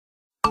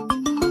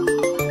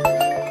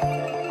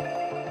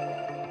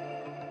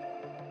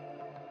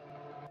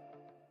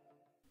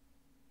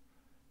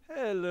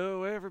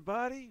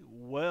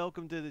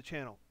welcome to the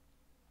channel.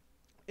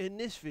 In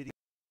this video,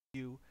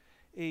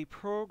 a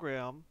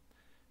program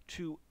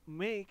to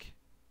make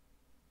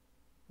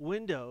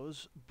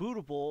Windows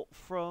bootable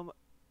from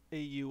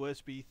a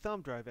USB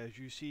thumb drive, as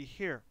you see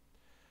here.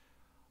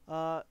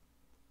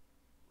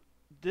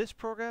 This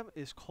program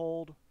is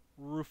called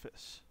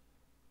Rufus,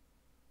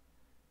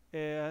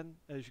 and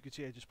as you can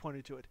see, I just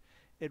pointed to it.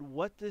 And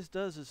what this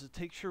does is it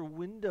takes your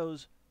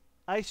Windows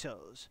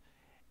ISOs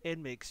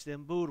and makes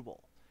them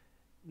bootable.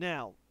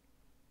 Now,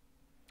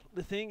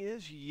 the thing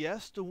is,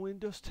 yes, the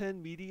Windows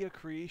 10 media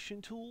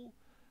creation tool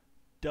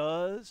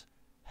does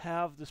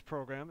have this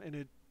program, and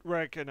it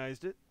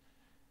recognized it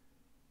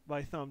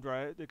by thumb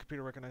drive. The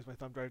computer recognized my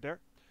thumb drive there.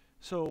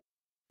 So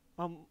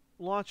I'm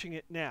launching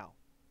it now.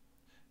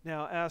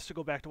 Now, as to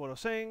go back to what I was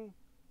saying,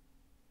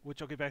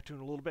 which I'll get back to in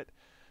a little bit.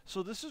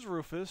 So this is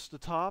Rufus, the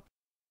top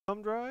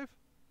thumb drive.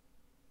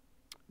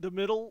 The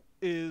middle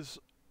is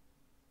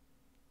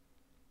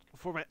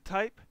format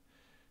type.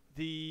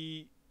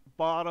 The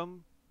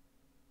bottom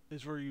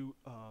is where you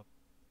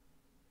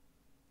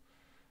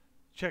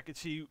check and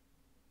see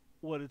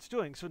what it's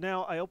doing. So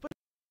now I open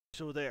it,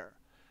 so there.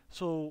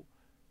 So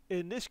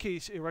in this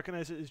case, it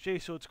recognizes it as J,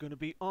 so it's going to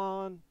be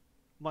on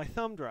my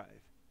thumb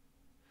drive.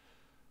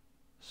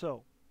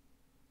 So,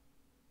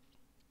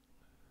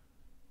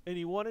 and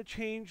you want to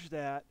change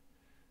that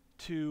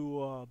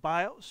to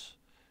BIOS.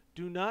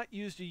 Do not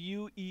use the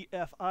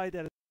UEFI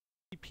that is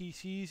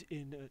PCs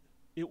in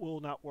it will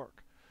not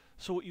work.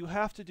 So what you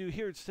have to do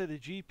here, instead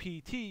of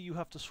GPT, you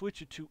have to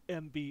switch it to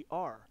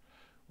MBR,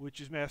 which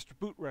is Master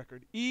Boot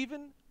Record.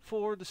 Even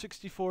for the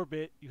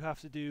 64-bit, you have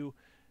to do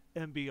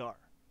MBR.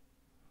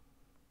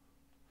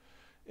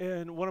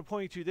 And what I'm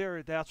pointing to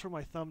there, that's where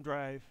my thumb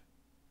drive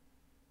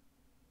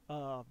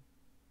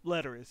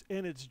letter is,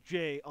 and it's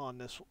J on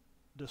this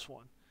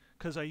one,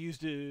 because I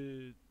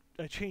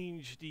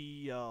changed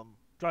the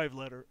drive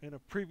letter in a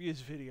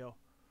previous video.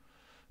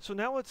 So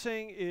now what's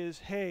saying is,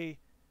 hey,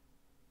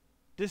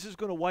 this is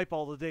going to wipe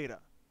all the data.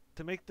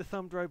 To make the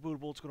thumb drive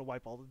bootable, it's going to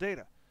wipe all the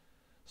data.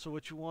 So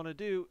what you want to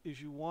do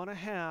is you want to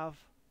have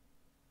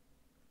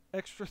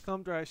extra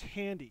thumb drives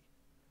handy.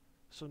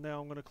 So now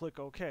I'm going to click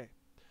OK.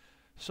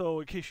 So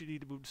in case you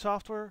need to boot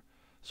software.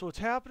 So what's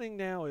happening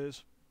now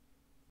is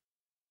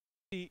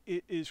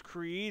it is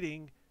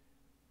creating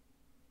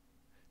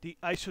the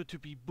ISO to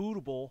be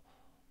bootable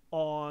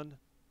on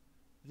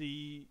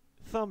the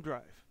thumb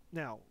drive.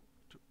 Now,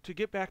 to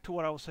get back to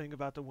what I was saying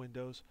about the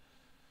Windows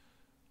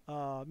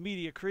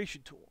media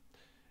creation tool,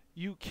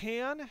 you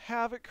can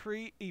have it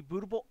create a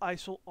bootable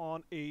ISO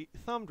on a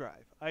thumb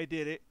drive. I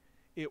did it.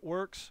 It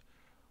works.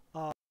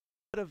 Instead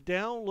of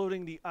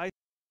downloading the ISO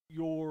to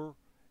your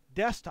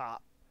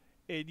desktop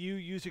and you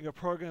using a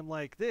program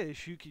like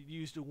this, you could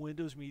use the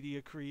Windows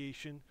media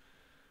creation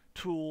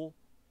tool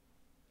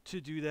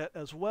to do that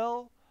as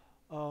well.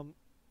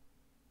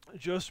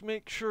 Just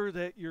make sure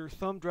that your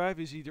thumb drive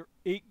is either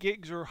 8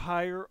 gigs or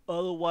higher,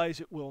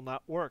 otherwise it will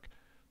not work.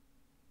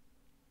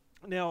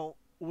 Now,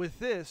 with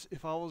this,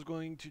 if I was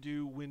going to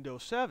do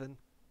Windows 7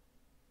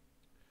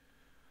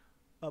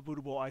 a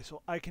bootable ISO,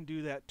 I can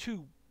do that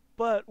too.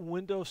 But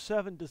Windows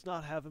 7 does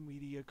not have a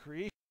media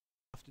creation.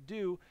 What you have to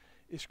do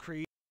is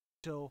create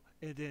ISO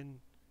and then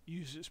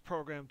use this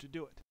program to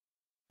do it.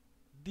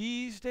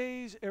 These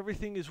days,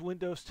 everything is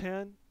Windows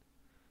 10,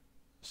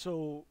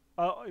 so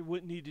I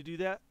wouldn't need to do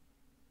that.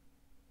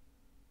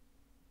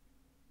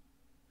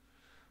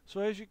 So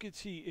as you can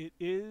see,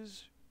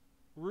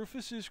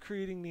 Rufus is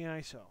creating the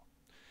ISO.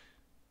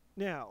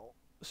 Now,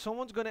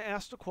 someone's going to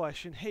ask the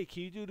question, hey,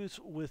 can you do this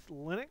with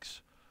Linux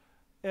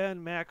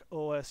and Mac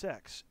OS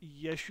X?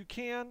 Yes, you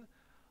can.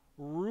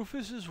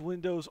 Rufus is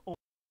Windows only.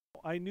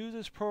 I knew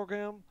this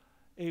program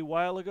a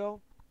while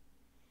ago,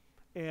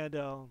 and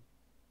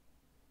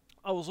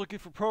I was looking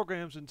for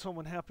programs, and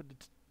someone happened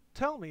to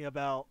tell me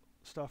about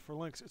stuff for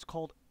Linux. It's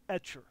called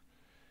Etcher.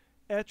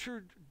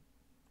 Etcher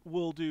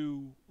will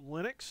do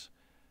Linux.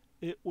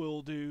 It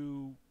will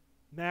do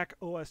Mac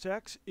OS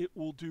X. It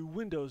will do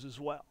Windows as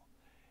well.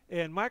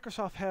 And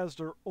Microsoft has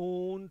their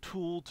own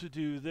tool to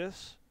do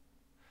this,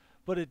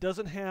 but it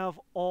doesn't have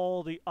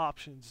all the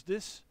options.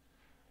 This,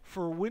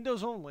 for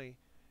Windows only,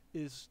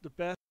 is the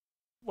best,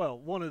 well,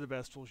 one of the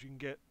best tools you can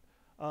get.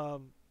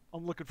 I'm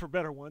looking for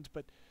better ones,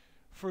 but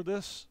for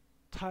this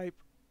type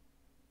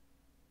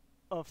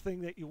of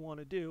thing that you want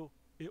to do,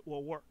 it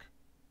will work.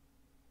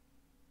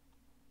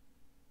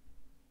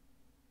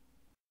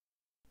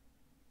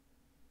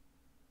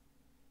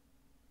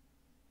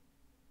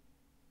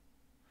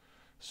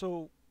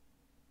 So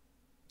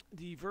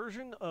the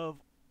version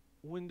of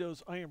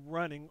Windows I am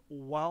running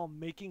while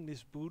making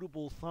this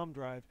bootable thumb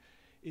drive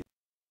is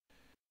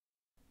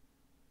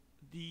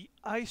the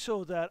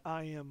ISO that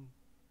I am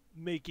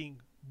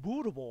making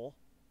bootable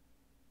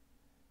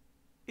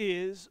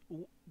is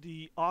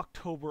the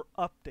October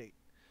update.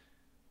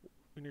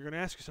 And you're going to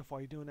ask yourself, why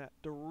are you doing that?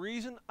 The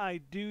reason I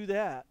do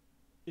that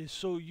is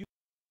so you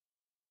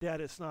know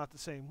that it's not the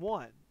same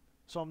one.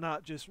 So I'm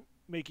not just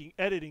making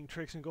editing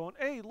tricks and going,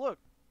 hey, look,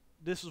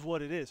 this is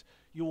what it is.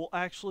 You will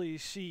actually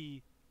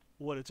see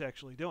what it's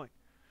actually doing.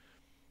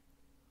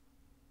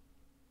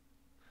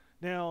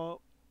 Now,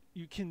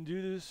 you can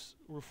do this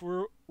with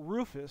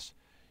Rufus.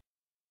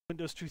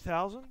 Windows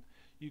 2000,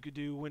 you could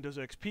do Windows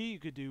XP, you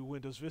could do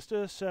Windows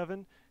Vista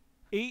 7,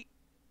 8,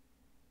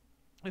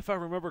 if I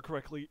remember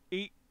correctly,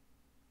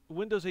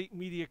 Windows 8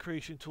 Media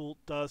Creation Tool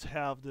does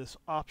have this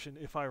option,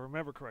 if I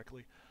remember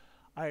correctly.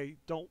 I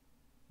don't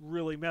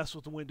really mess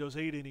with the Windows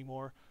 8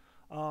 anymore.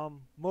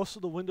 Most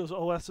of the Windows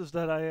OSs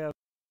that I have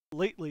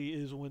lately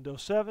is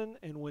Windows 7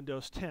 and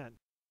Windows 10.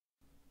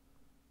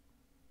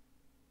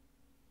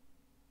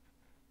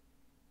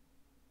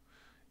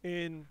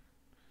 In,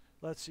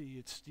 let's see,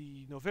 it's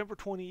the November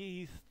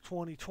 28th,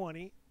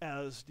 2020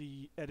 as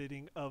the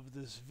editing of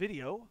this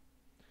video.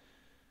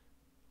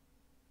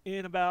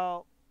 In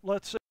about,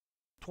 let's say,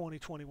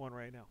 2021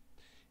 right now.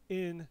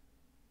 In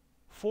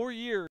 4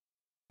 years,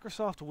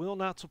 Microsoft will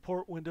not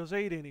support Windows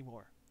 8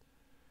 anymore.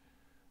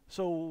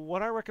 So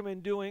what I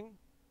recommend doing,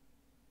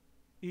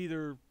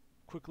 either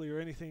quickly or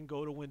anything,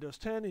 go to Windows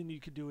 10, and you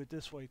can do it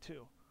this way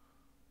too.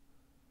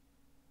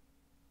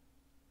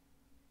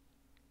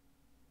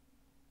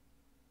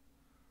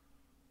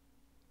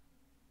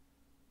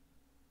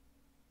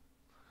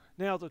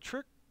 Now the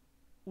trick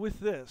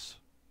with this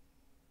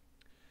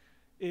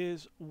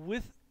is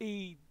with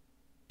a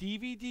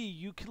DVD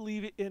you can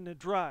leave it in the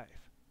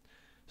drive.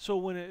 So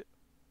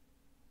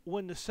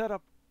when the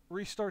setup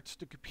restarts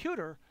the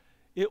computer,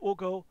 it will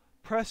go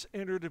press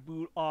enter to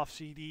boot off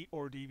CD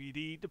or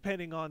DVD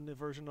depending on the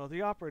version of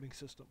the operating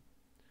system.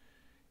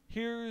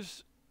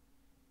 Here's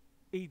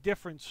a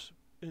difference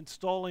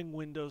installing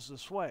Windows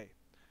this way.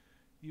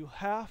 You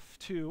have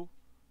to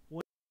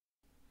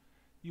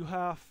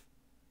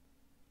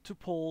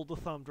pull the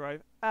thumb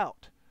drive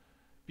out,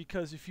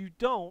 because if you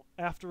don't,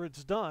 after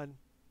it's done,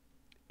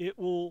 it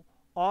will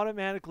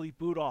automatically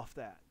boot off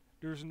that.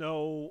 There's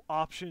no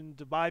option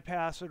to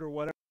bypass it or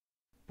whatever.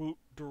 Boot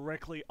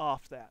directly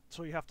off that.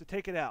 So you have to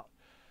take it out,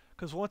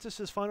 because once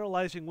this is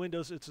finalizing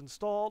Windows, it's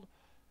installed,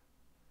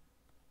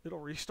 it'll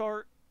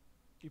restart,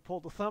 you pull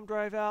the thumb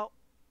drive out,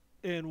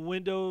 and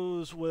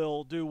Windows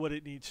will do what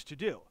it needs to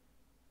do.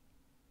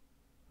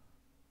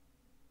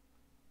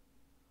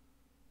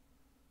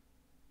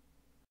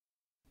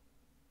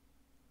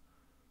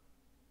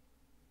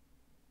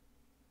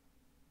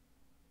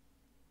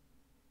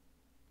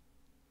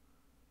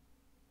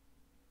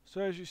 So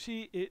as you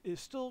see, it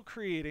is still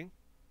creating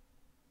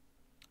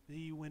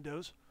the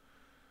Windows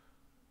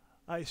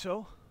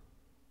ISO.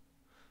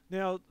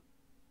 Now,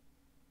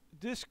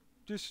 this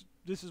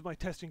is my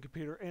testing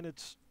computer, and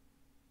it's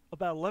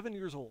about 11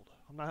 years old.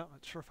 I'm not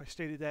sure if I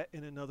stated that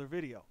in another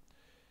video.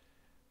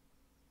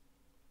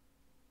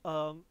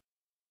 And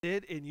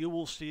you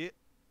will see it,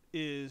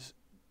 is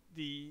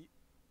the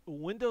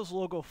Windows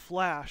logo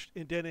flashed,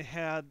 and then it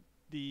had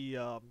the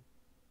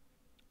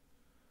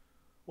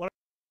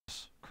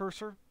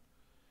cursor,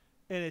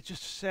 and it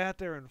just sat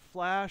there and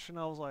flashed, and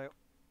I was like,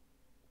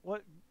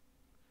 what?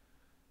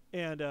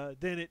 And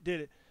then it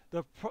did it.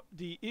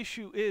 The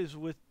issue is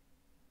with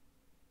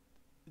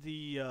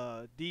the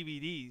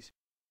DVDs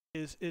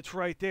is it's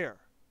right there.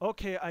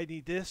 Okay, I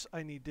need this,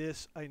 I need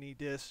this, I need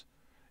this,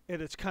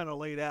 and it's kind of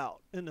laid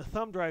out. In the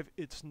thumb drive,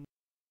 it's not.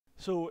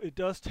 So it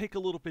does take a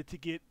little bit to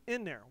get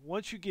in there.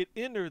 Once you get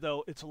in there,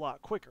 though, it's a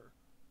lot quicker.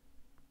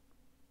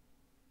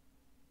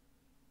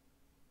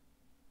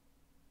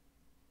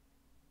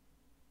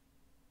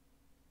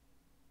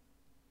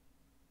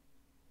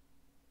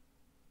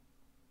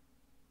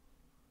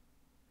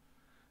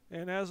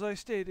 And as I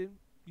stated,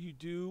 you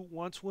do,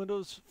 once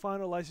Windows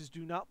finalizes,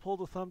 do not pull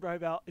the thumb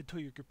drive out until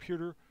your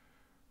computer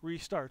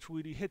restarts.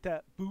 When you hit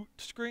that boot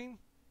screen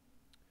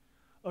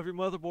of your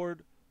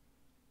motherboard,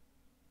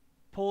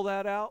 pull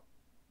that out,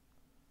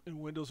 and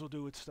Windows will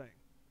do its thing.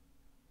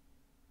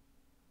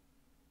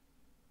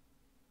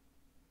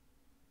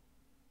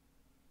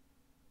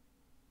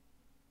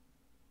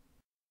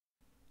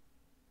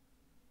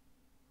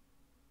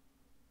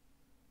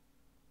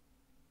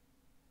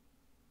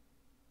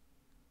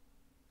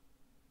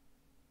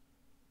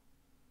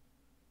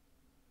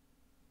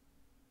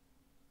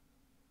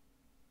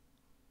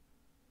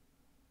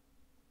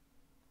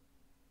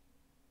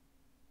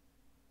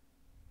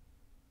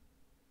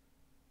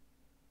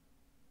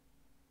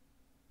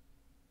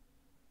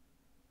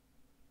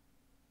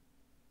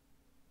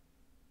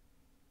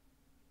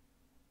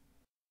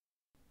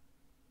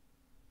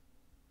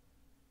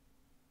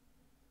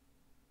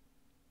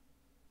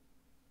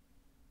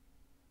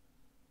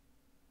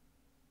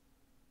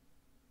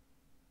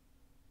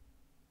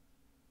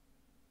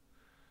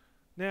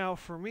 Now,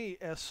 for me,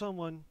 as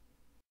someone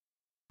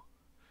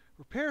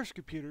repairs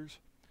computers,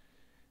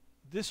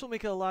 this will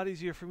make it a lot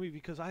easier for me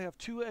because I have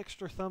 2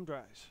 extra thumb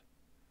drives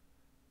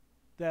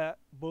that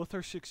both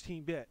are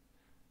 16-bit.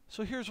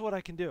 So here's what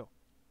I can do.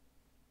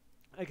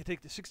 I can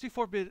take the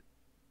 64-bit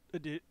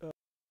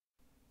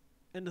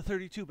and the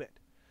 32-bit.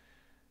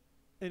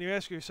 And you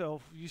ask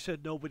yourself, you said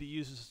nobody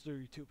uses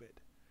 32-bit.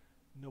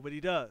 Nobody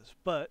does.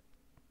 But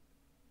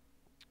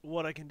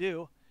what I can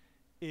do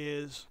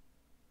is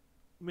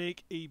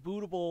make a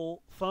bootable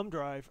thumb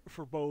drive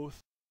for both,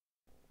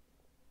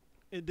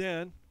 and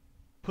then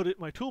put it in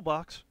my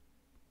toolbox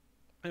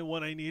And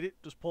when I need it,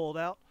 just pull it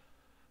out,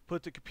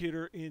 put the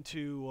computer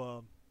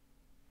into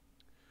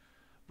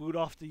boot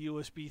off the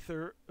USB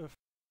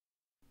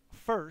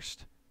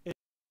first, and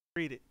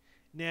read it.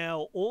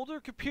 Now, older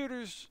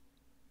computers,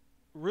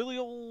 really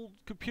old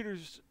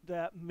computers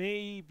that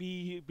may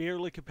be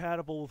barely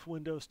compatible with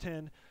Windows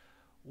 10,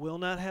 will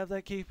not have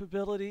that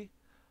capability,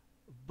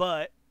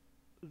 but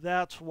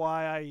that's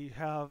why I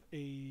have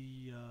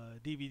a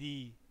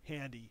DVD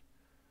handy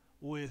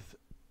with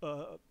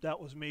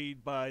that was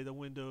made by the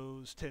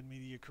Windows 10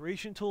 Media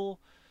Creation Tool.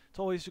 It's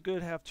always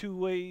good to have two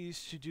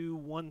ways to do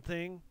one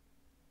thing.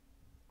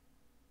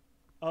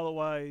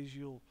 Otherwise,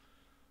 you'll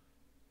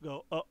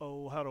go,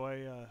 uh-oh, how do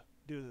I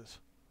do this?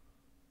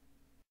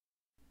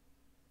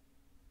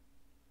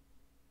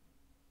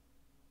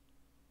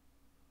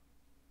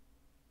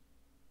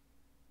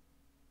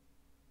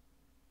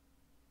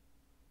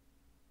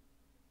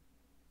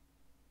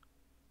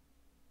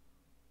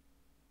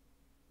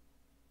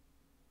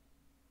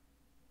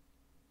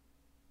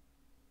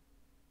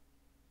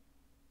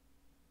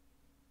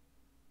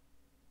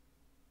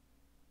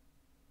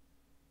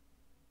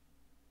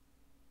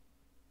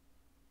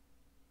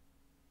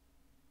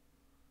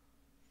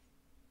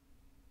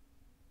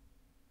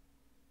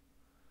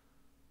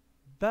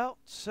 About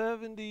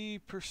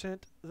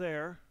 70%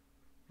 there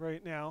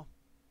right now.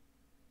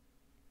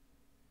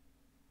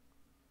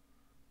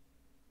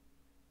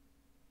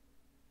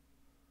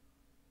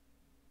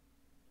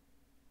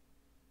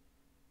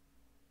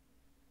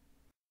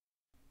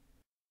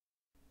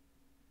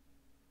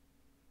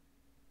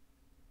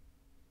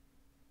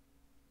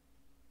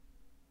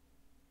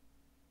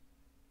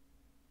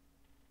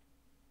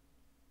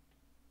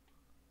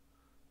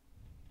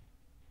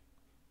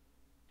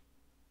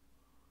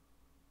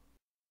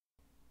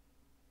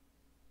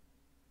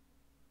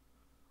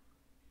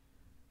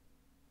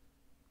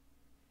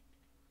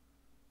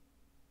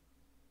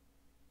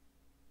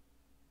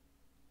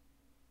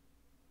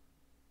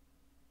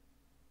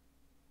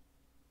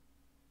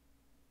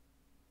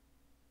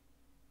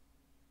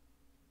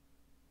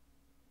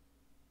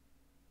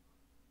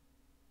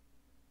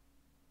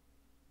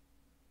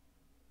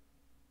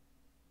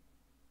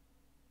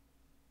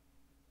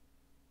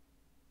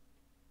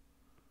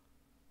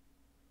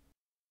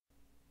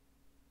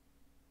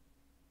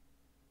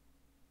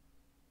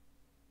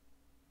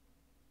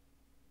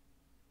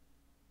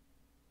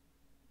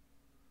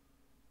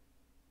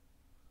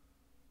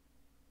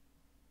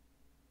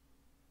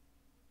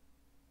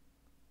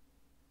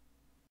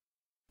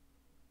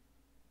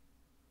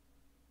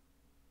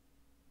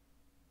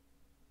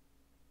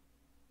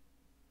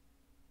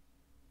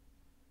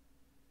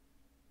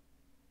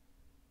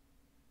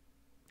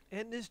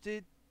 And this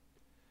did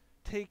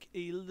take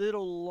a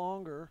little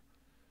longer,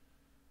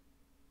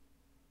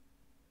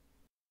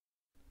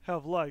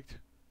 have liked,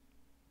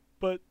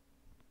 but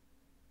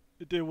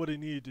it did what it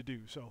needed to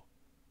do, so.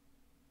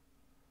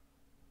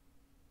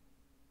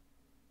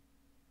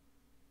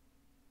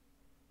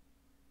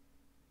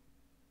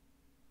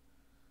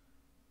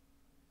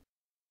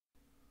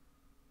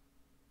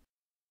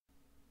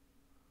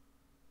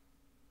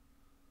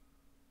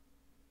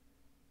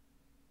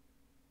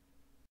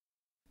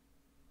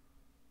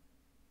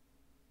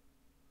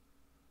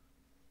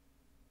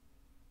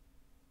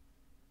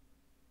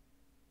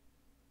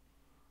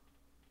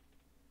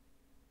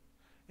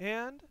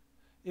 And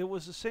it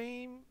was the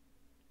same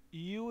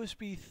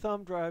USB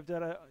thumb drive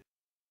that I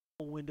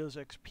Windows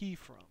XP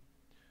from.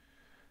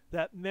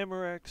 That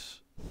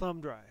Memorex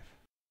thumb drive.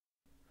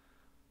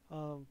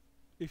 Um,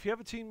 if you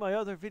haven't seen my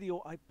other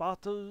video, I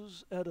bought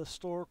those at a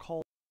store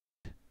called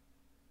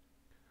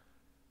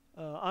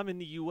I'm in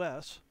the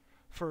US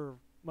for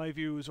my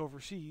viewers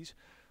overseas.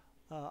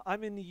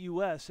 I'm in the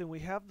US and we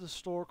have the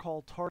store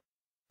called Target.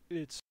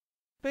 It's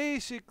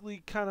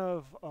basically kind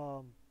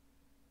of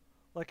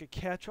like a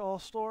catch-all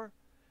store,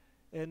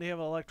 and they have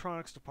an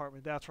electronics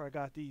department. That's where I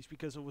got these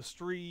because it was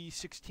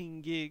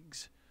 16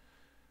 gigs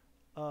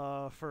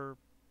for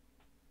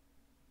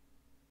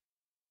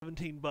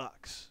 17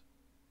 bucks.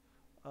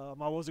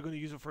 I wasn't going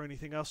to use it for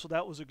anything else, so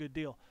that was a good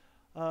deal.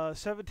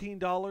 $17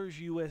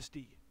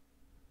 USD,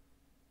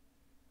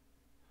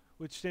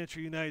 which stands for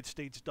United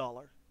States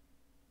dollar.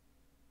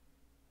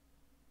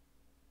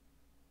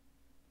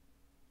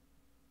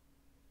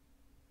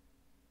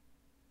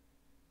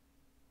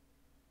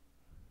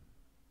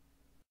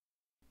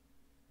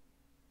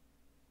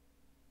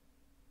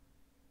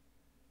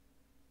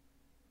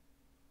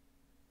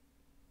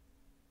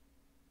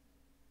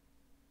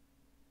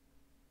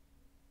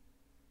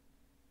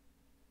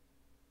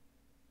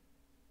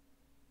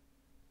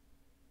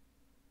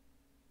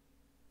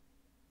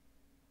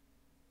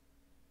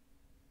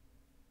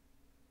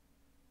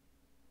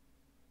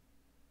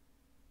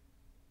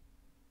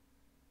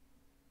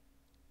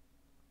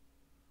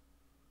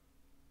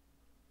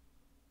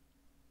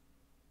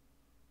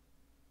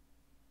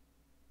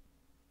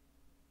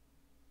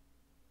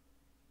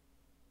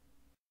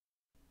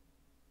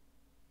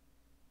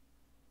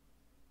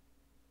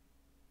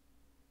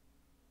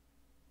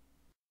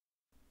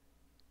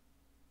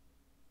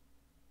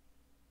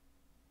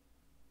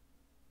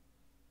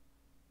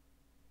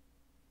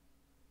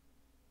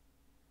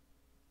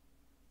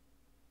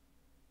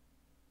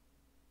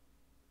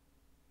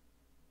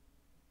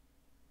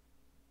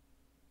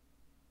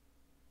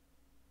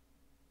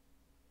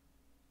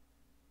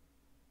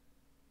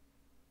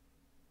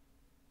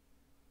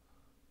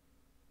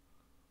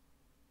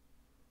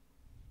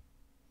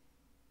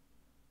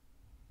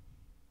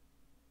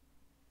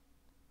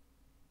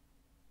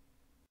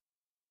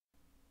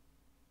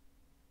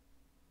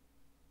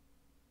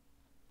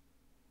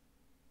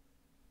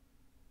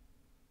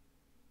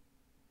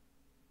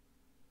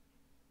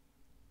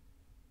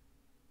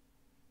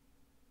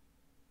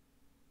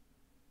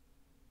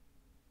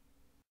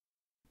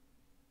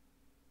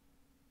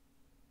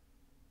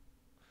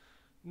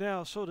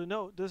 Now, so to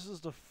note, this is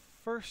the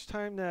first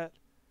time that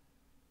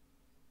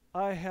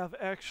I have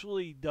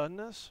actually done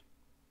this.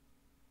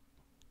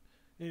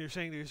 And you're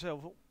saying to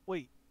yourself,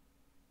 wait,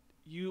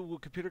 you a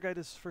computer guy,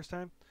 this is the first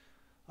time?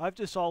 I've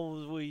just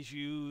always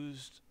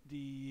used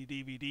the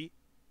DVD,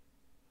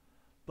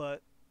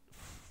 but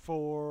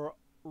for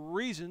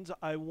reasons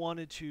I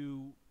wanted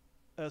to,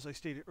 as I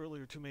stated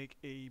earlier, to make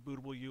a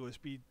bootable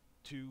USB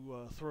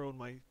to throw in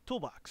my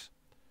toolbox.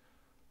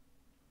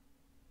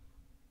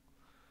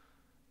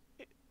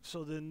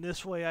 So then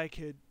this way I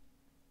could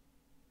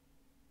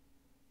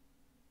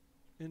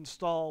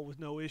install with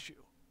no issue.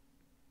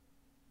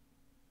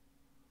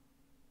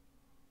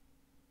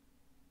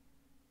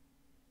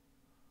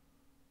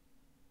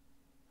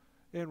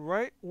 And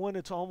right when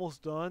it's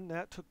almost done,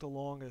 that took the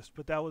longest,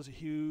 but that was a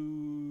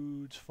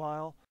huge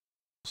file.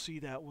 You'll see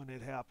that when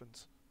it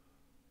happens.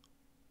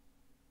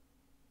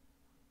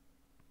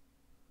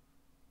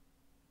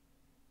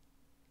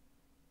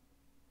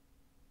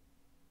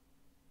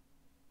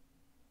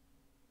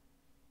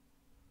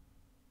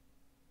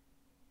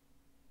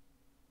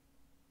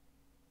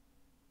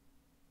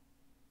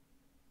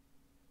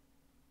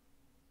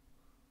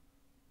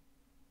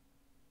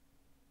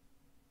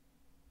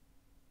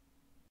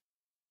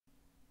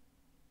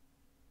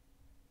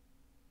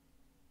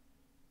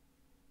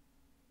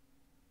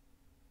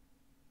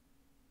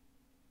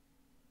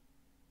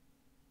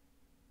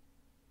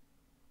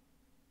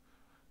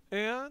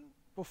 And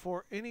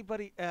before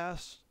anybody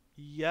asks,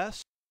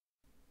 yes,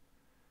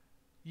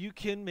 you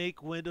can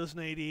make Windows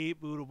 98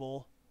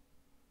 bootable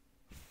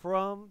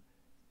from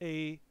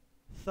a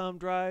thumb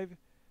drive.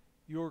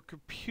 Your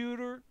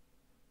computer's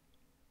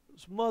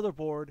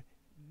motherboard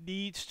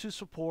needs to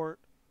support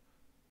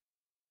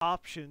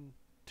option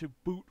to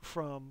boot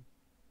from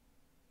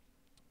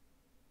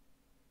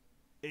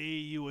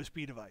a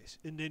USB device,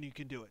 and then you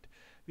can do it,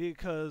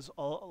 because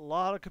a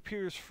lot of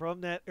computers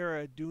from that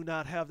era do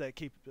not have that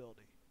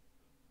capability.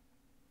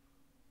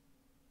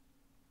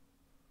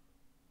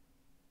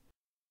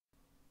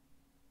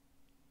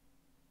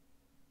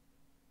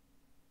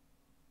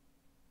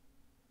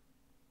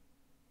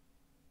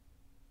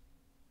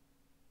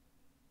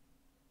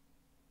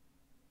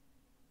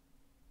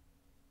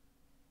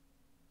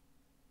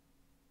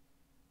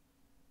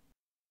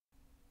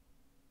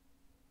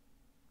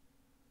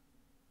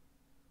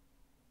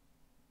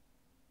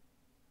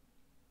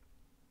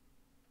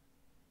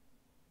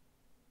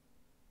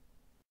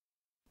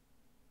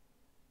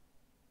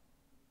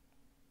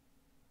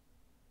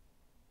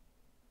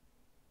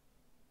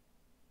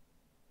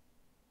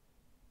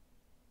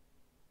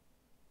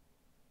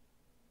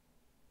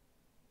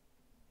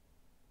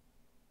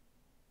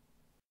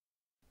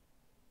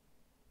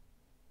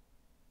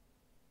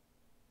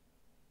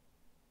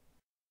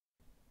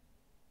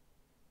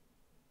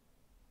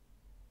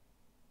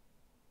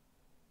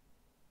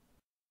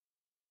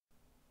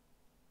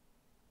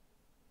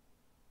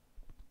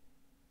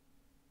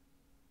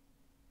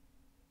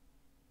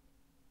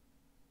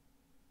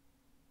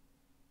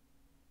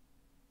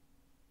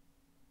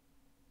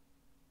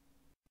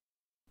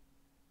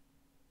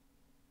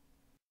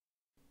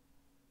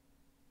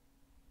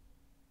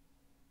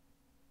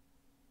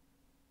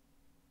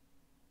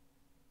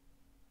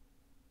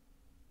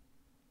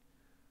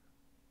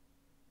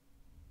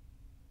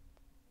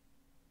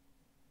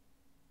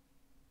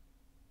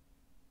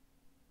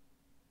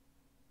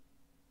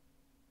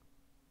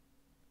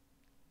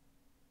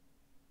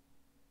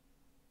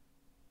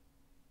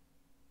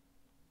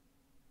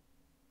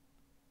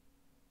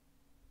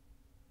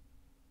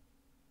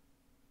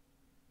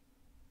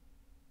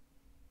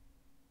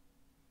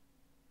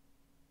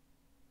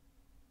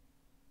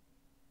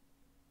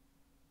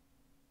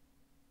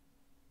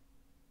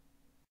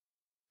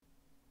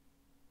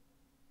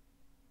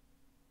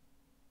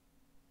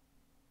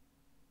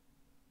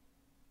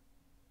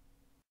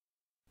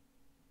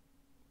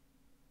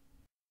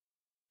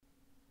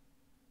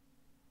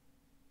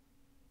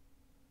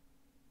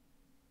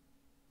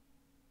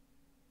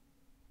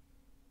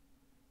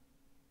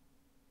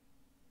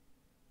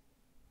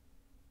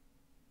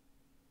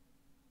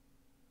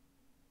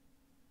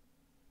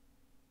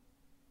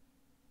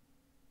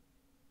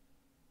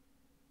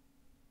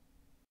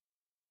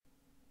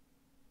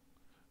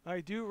 I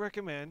do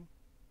recommend,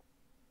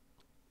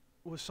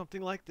 with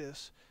something like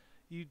this,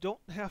 you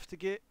don't have to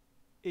get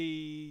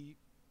a,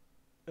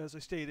 as I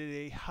stated,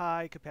 a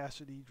high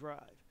capacity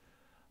drive.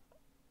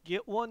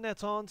 Get one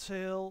that's on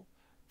sale,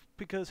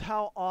 because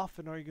how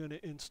often are you going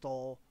to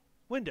install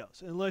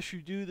Windows? Unless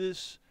you do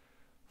this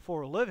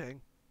for a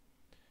living,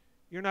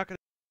 you're not going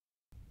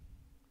to.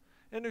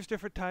 And there's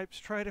different types.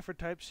 Try different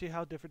types, see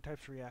how different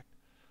types react.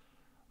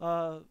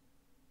 I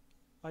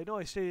know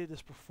I stated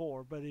this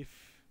before, but if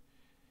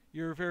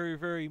you're very,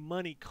 very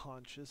money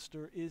conscious,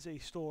 there is a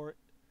store,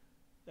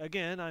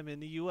 again, I'm in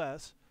the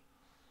US,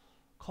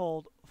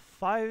 called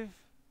Five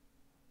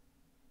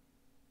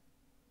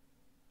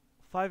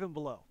and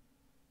Below.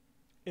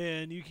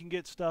 And you can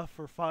get stuff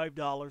for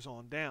 $5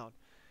 on down.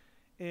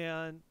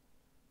 And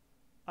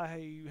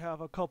I have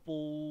a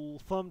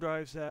couple thumb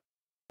drives that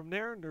from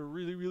there, and they're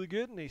really, really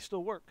good, and they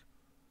still work.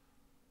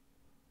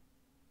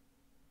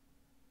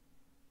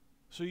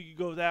 So you can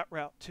go that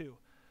route too.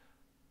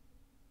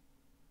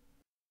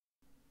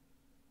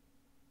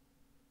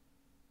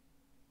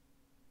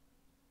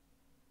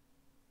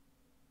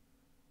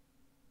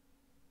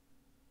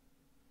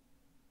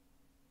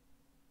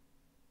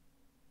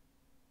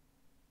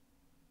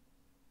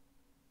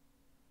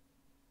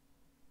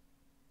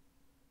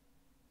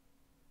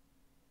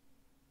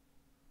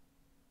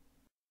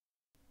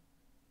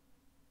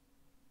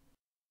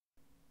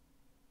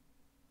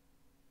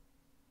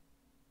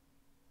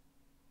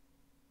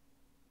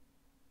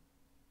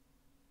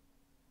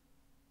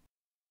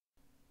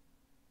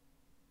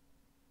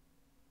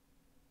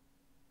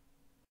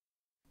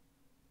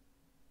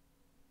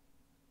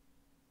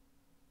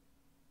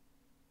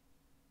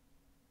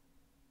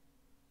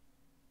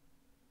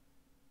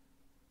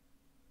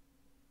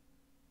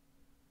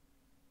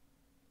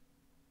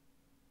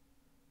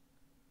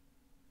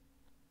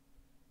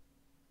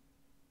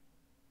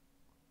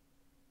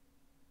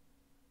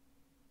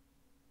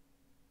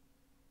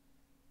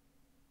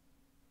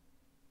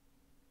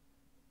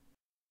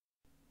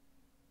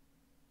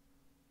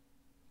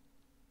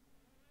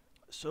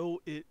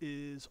 So it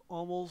is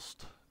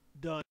almost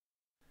done.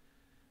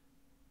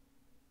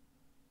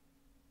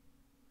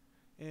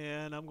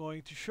 And I'm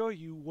going to show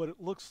you what it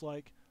looks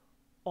like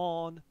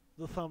on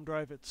the thumb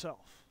drive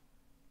itself.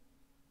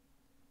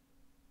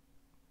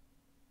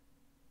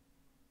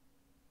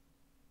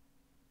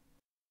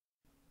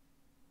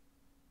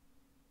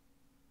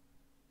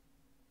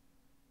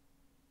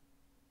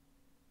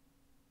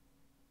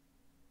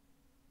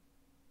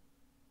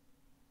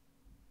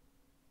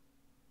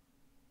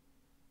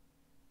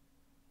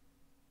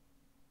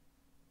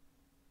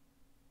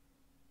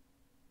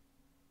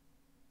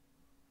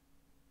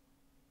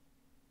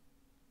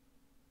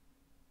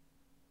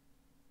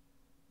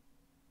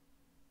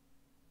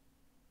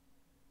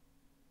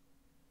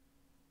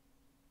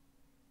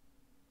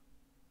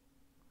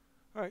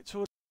 Alright,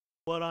 so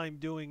what I'm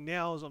doing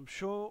now is I'm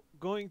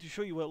going to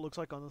show you what it looks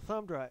like on the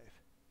thumb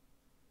drive.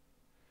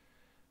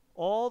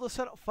 All the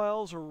setup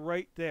files are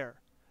right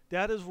there.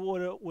 That is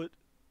what it would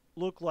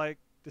look like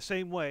the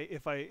same way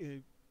if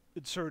I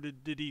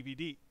inserted the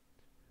DVD.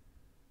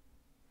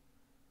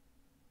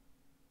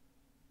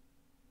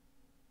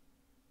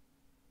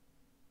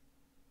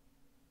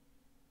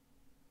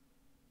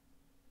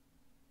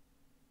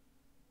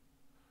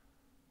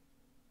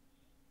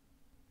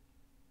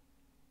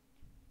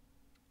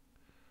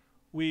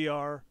 We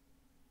are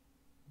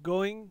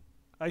going,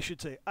 I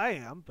should say I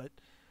am, but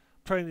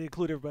I'm trying to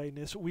include everybody in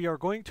this. We are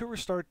going to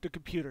restart the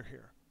computer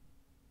here.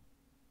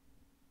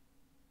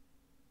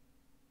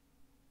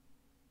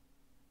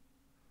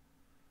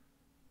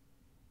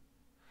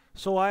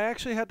 So I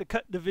actually had to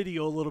cut the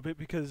video a little bit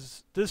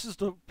because this is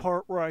the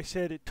part where I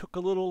said it took a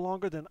little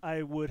longer than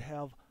I would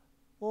have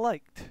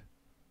liked.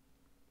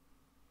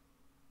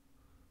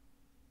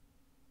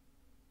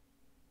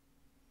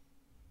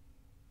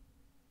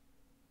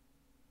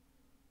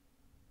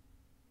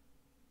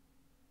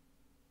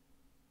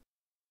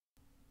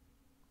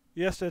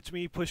 Yes, that's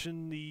me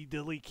pushing the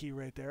delete key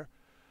right there.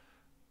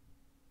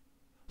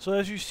 So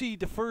as you see,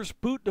 the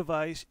first boot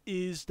device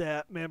is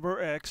that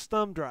Member X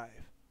thumb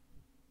drive.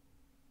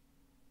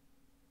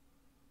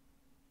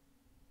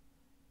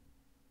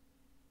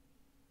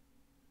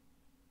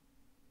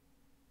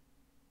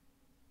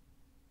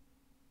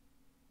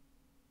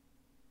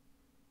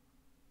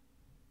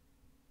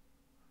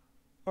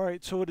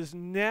 Alright, so it is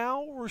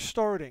now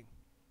restarting.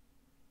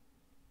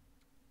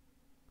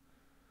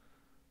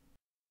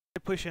 I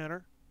push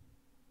enter.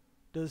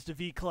 Does the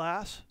V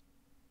class?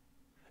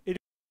 It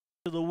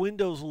is the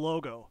Windows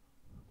logo.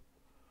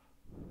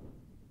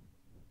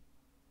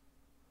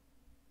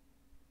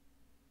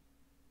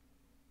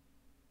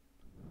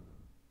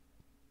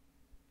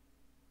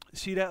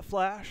 See that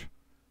flash?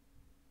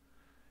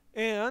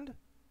 And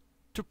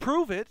to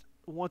prove it,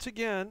 once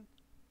again,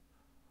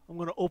 I'm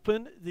going to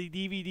open the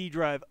DVD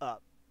drive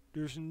up.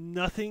 There's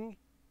nothing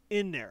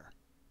in there.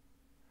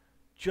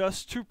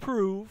 Just to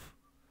prove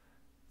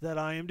that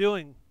I am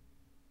doing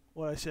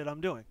what I said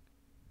I'm doing.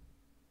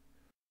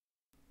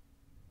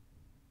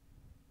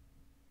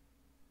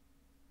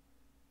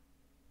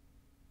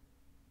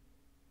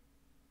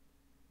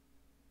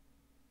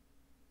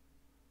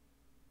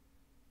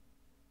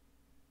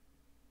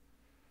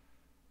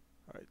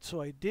 Alright,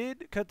 so I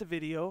did cut the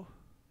video.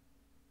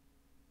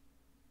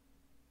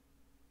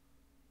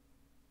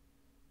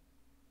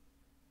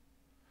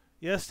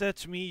 Yes,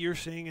 that's me you're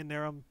seeing in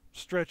there. I'm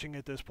stretching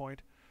at this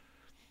point.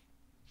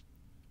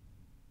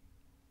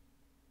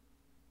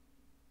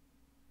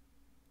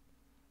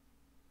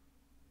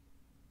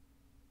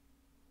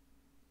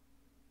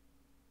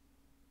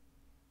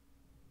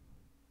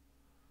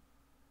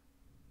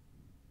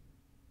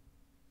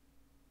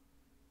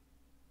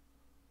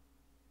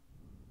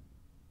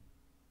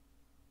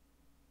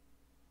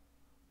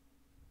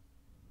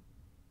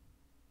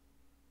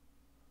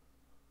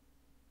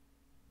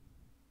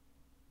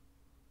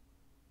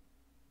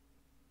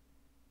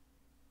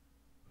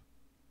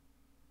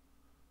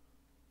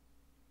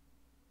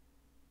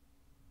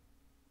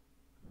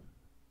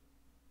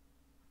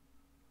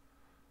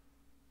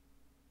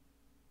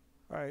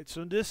 Alright,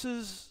 so this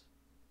is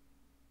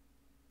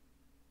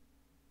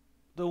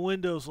the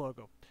Windows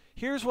logo.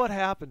 Here's what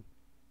happened.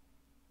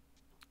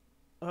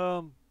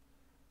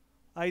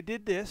 I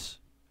did this,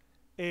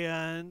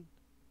 and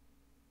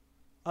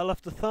I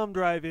left the thumb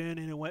drive in,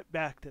 and it went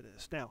back to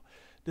this. Now,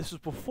 this is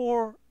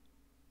before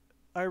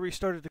I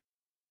restarted to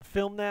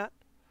film that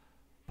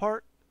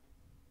part,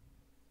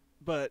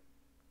 but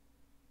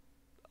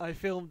I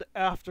filmed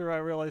after I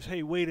realized,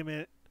 hey, wait a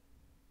minute.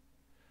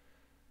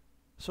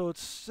 So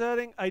it's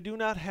setting, I do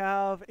not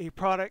have a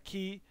product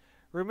key.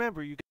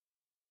 Remember, you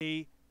get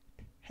a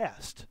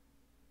test.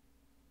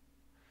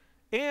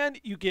 And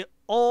you get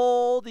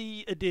all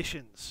the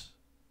additions.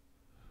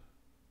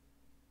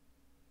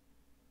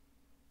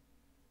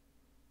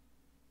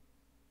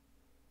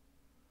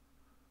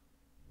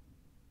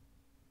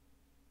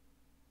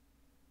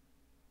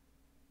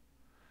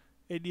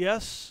 And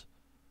yes,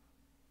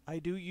 I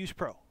do use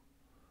Pro.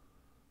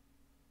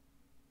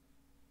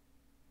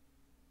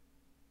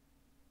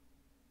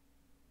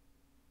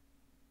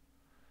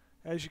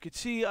 As you can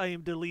see, I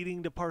am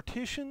deleting the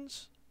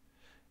partitions,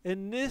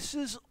 and this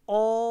is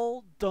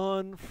all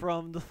done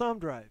from the thumb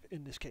drive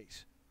in this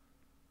case.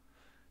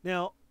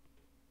 Now,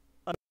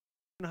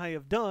 I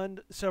have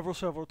done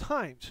several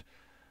times,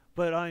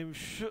 but I'm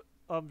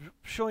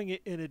showing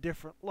it in a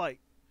different light.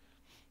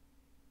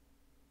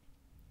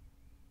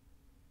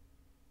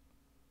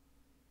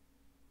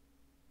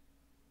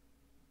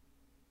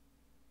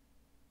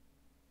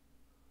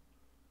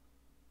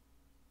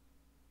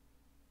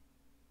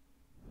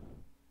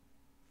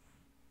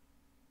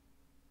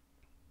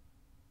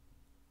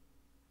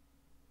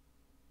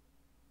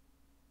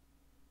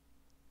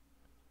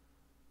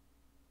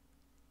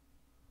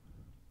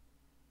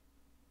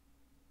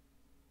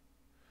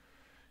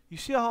 You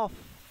see how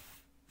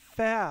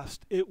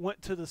fast it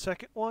went to the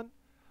second one?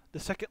 The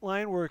second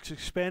line where it's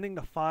expanding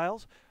the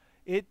files?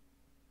 It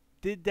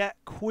did that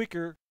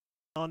quicker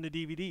on the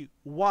DVD.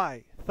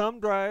 Why?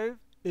 Thumb drive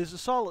is a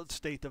solid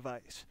state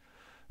device.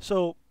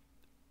 So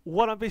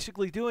what I'm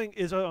basically doing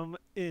is I'm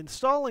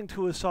installing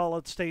to a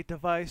solid state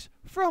device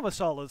from a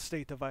solid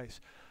state device.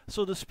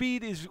 So the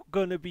speed is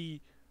going to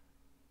be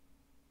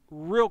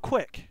real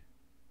quick.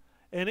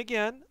 And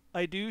again,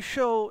 I do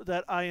show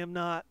that I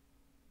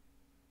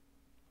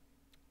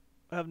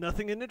have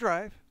nothing in the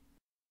drive.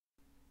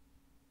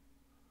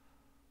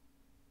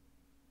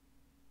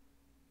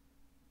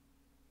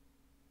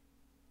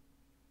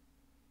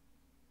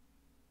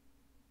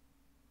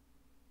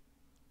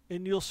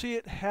 And you'll see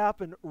it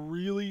happen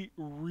really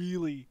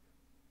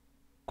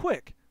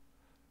quick,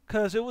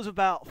 because it was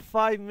about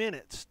 5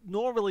 minutes.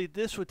 Normally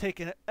this would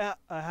take a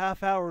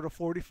half hour to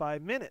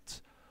 45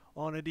 minutes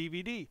on a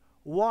DVD.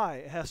 Why?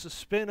 It has to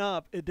spin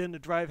up, and then the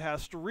drive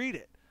has to read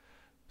it.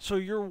 So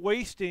you're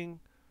wasting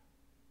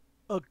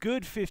a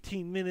good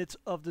 15 minutes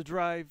of the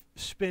drive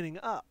spinning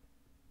up.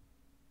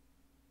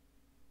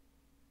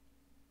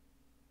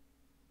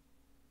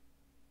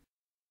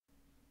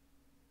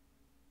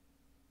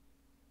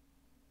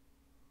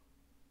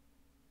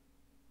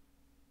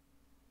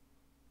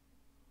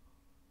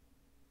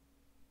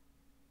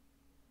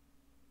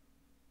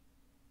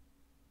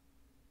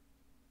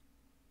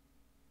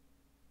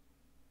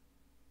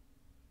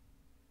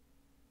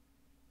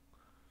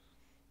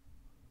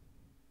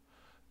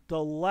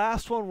 The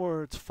last one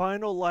where it's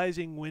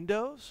finalizing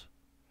Windows,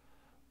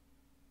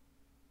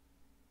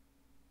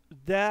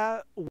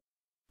 that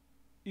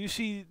you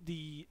see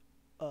the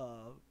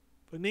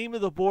name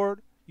of the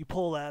board, you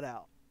pull that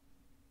out.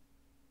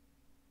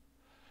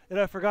 And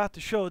I forgot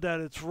to show that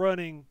it's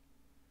running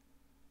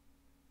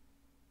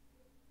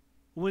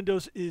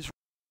Windows is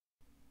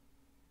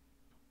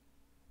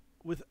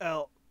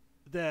without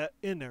that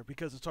in there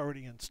because it's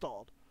already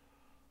installed.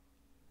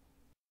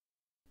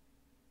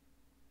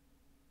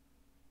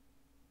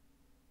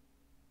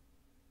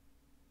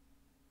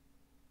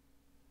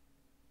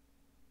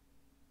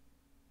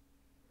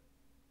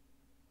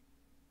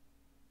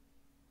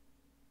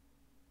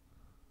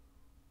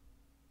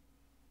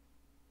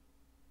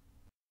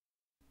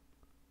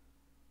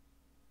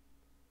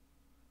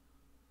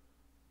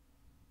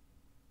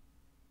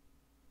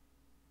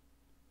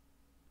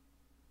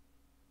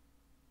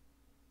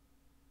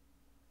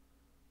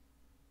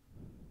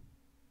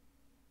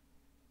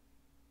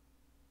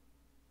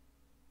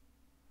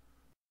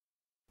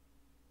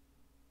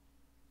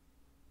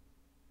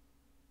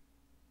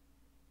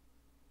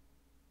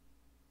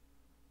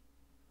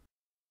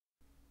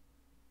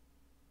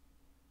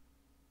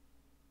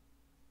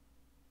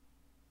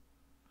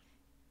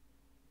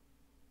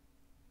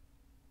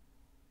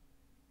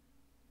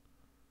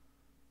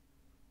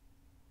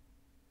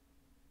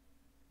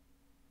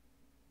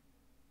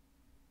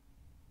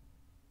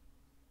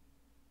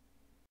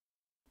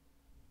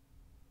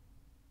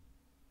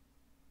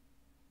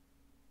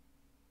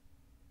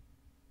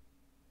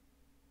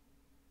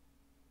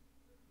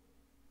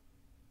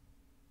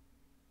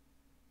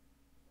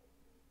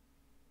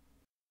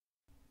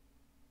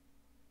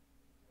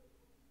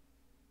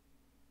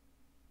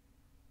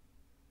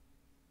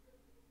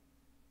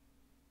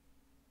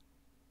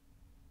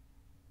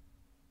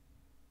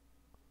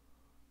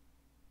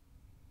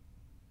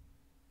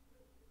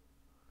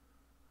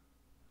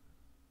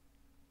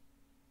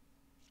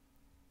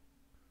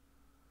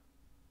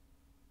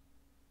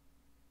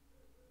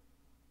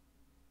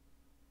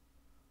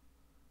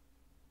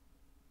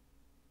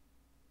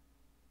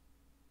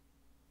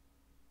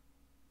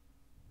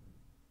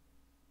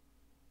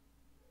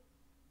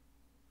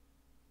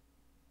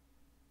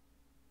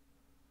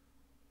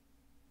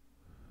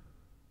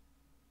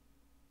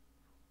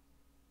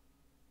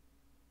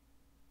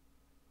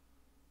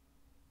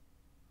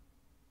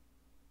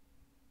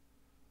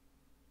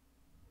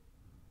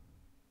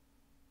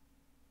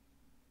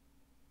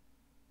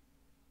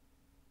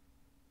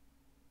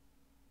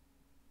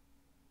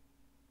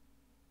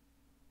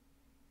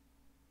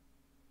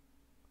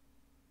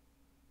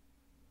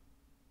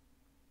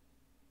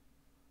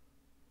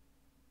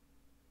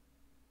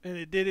 And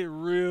it did it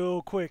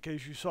real quick,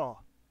 as you saw.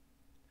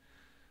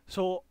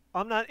 So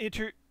I'm not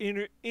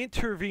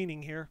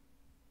intervening here,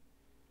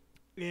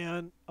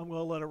 and I'm going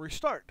to let it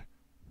restart.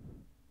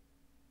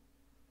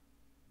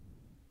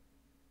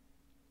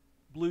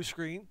 Blue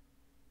screen,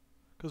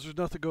 because there's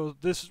nothing goes.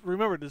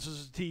 Remember, this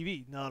is a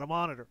TV, not a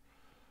monitor.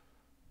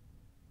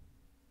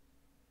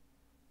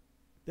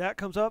 That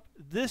comes up.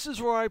 This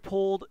is where I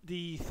pulled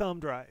the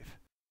thumb drive.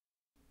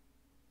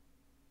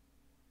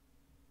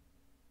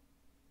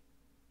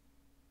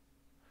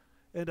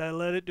 And I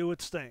let it do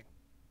its thing.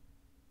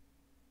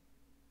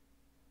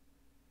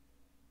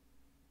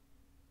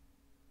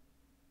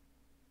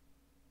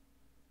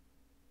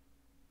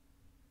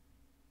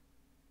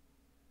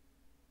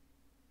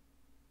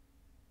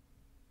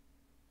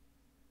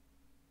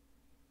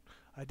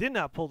 I did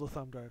not pull the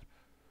thumb drive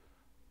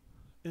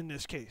in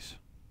this case.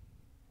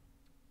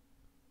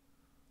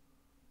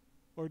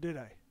 Or did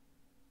I?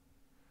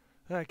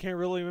 I can't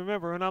really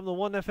remember, and I'm the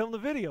one that filmed the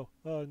video.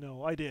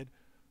 No, I did.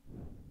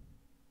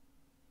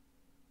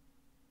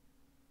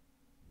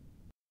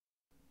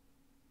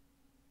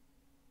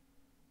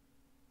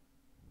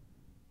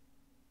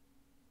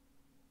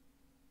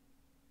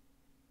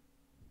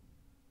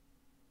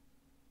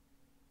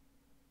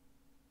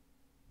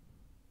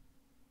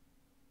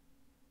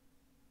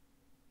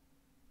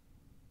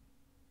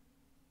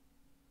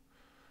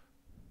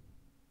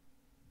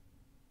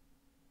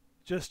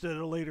 Just at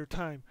a later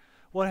time.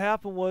 What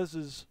happened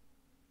was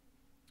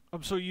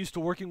I'm so used to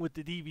working with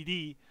the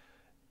DVD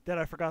that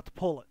I forgot to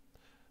pull it.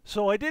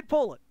 So I did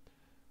pull it.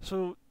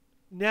 So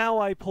now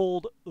I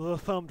pulled the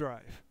thumb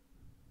drive.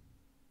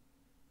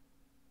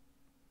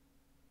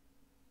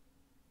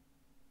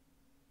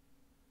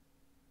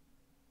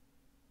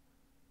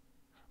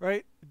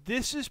 Right?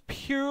 This is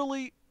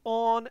purely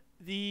on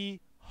the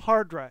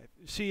hard drive.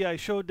 See, I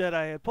showed that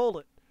I had pulled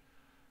it.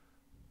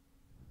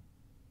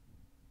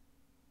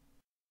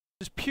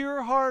 This is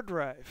pure hard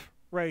drive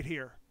right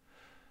here.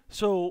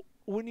 So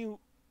and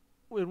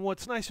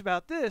what's nice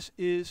about this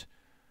is,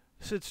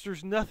 since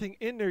there's nothing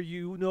in there,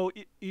 you know,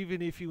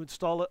 even if you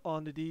install it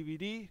on the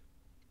DVD,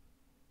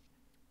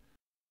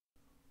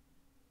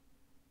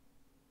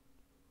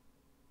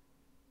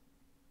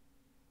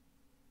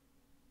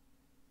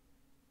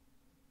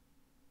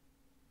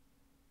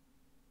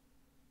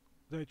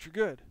 that you're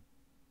good.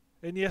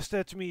 And yes,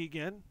 that's me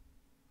again.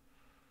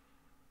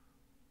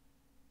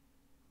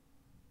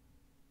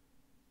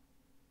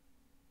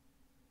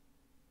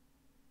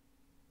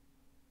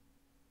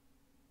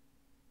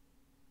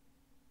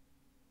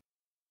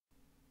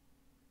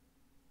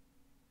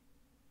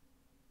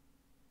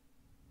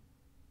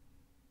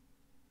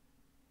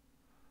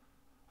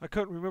 I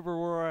couldn't remember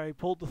where I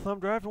pulled the thumb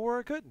drive and where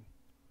I couldn't.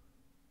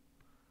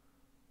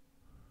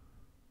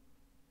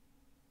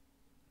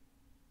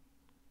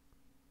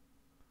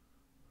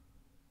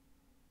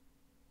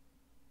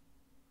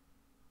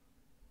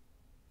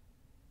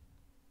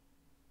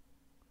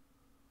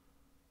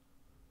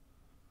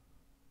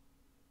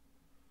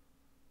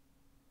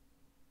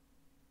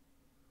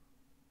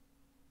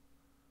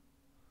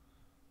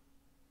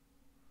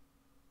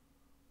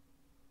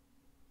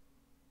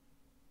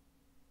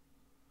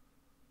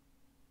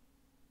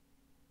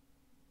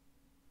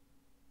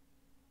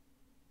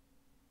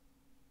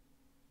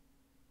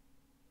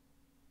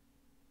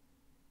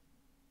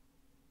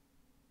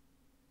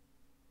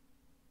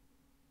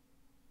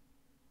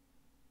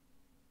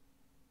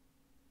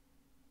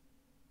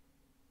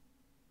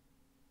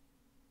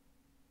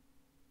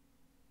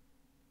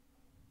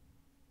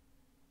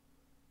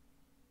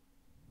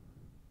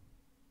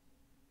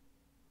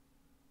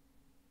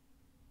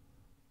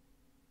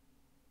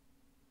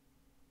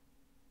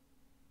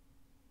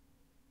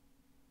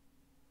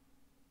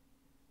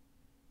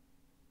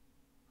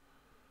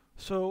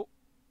 So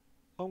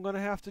I'm going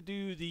to have to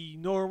do the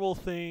normal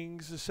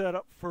things to set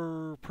up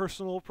for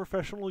personal,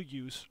 professional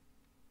use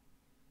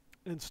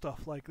and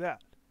stuff like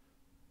that.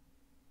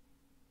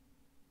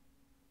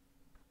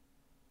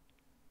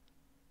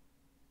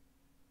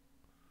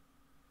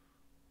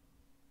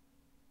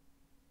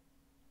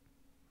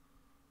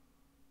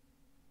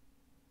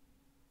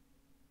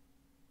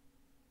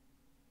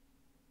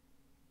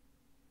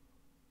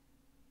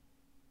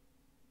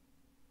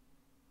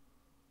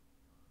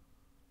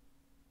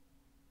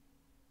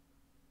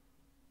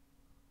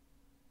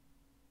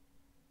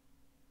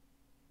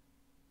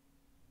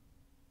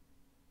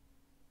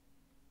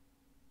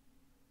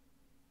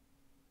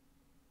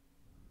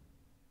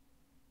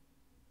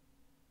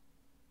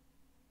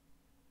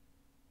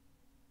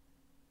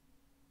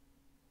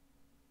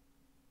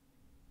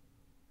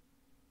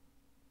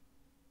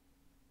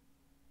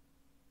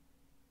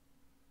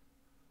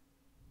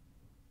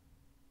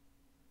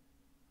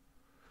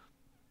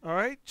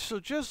 Alright,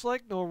 so just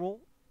like normal,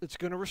 it's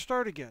going to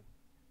restart again.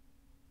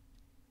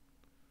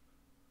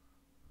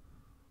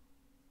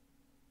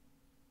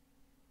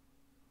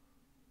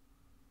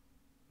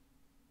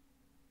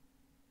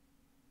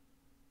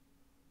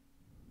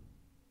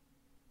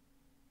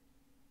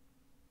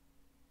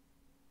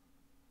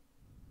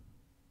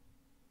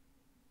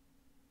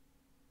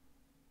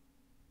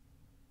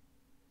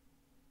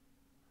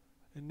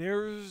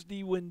 there's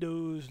the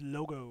Windows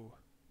logo.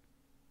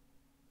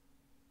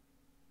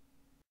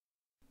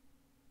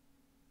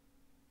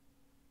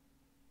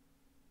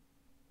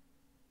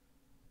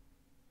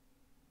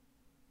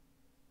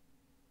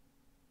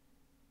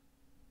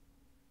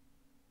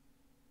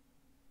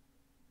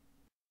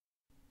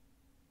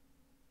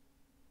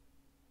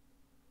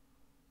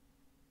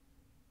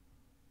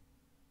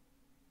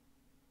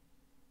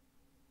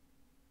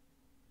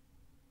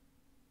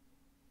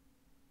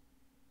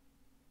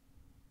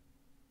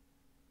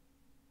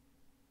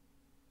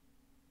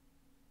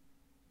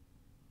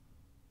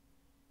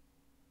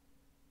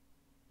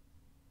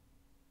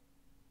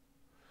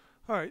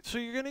 Alright, so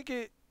you're going to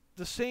get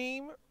the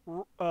same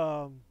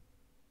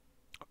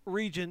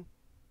region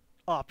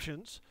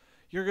options.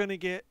 You're going to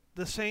get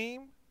the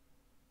same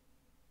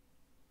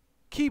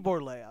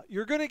keyboard layout.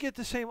 You're going to get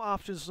the same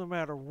options no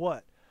matter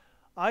what.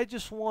 I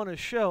just want to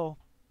show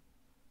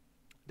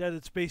that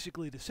it's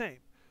basically the same,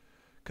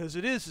 because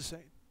it is the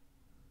same.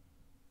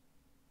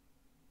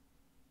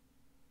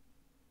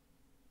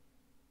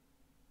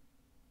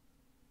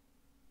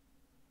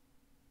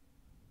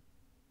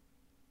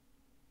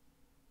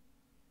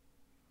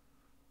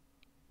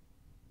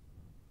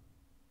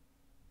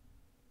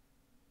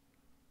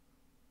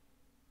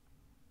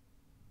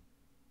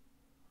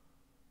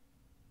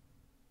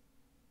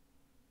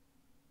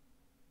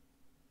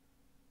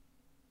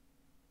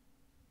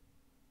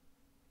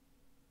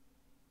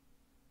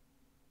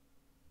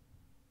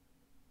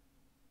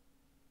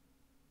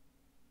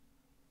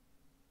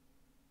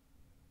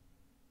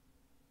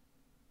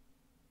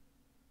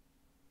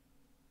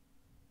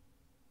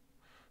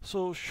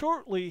 So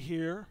shortly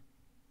here,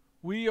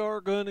 we are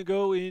going to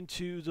go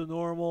into the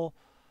normal.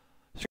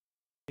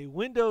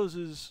 Windows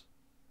is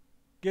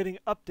getting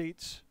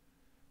updates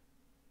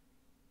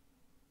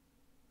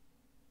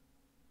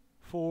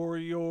for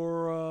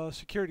your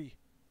security.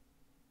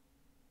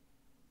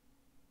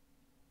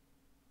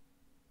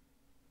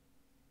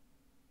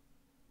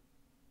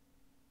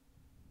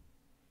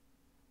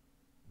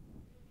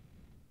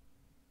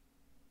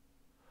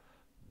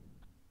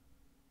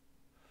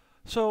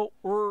 So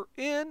we're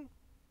in,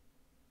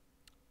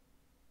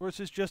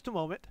 versus just a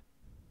moment.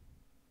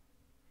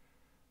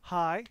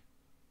 Hi.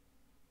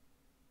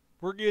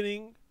 We're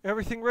getting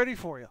everything ready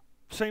for you.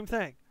 Same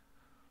thing.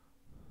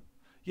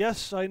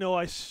 Yes, I know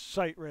I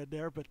sight read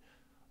there, but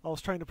I was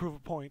trying to prove a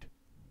point.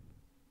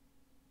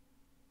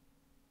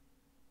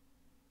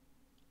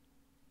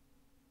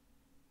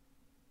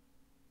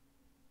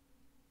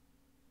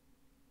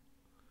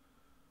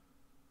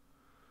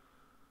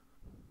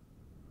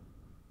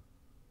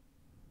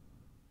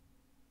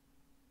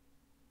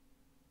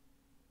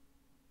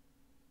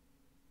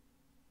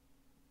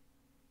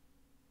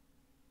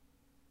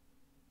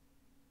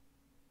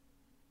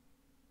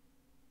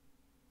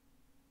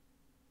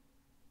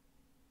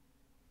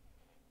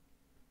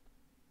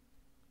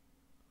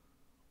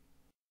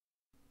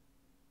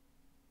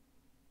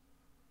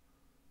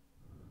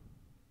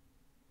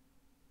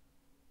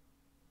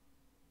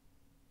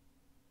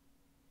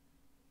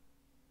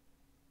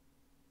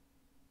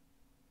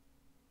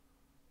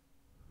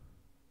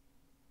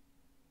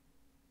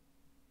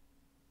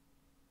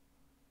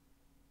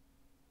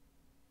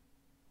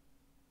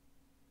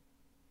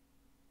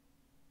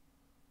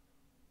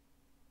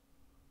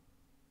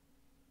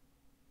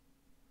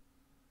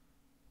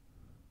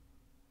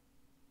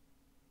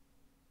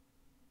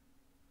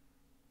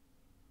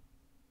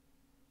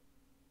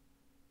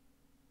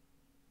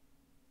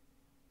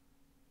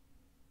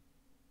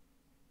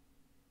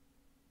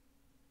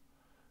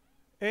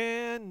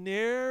 And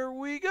there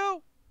we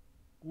go.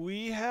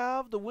 We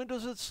have the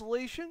Windows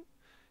installation.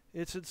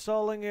 It's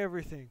installing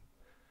everything.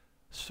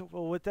 So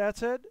with that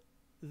said,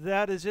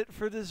 that is it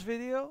for this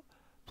video.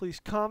 Please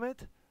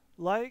comment,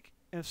 like,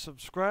 and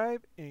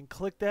subscribe, and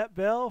click that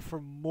bell for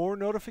more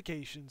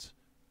notifications.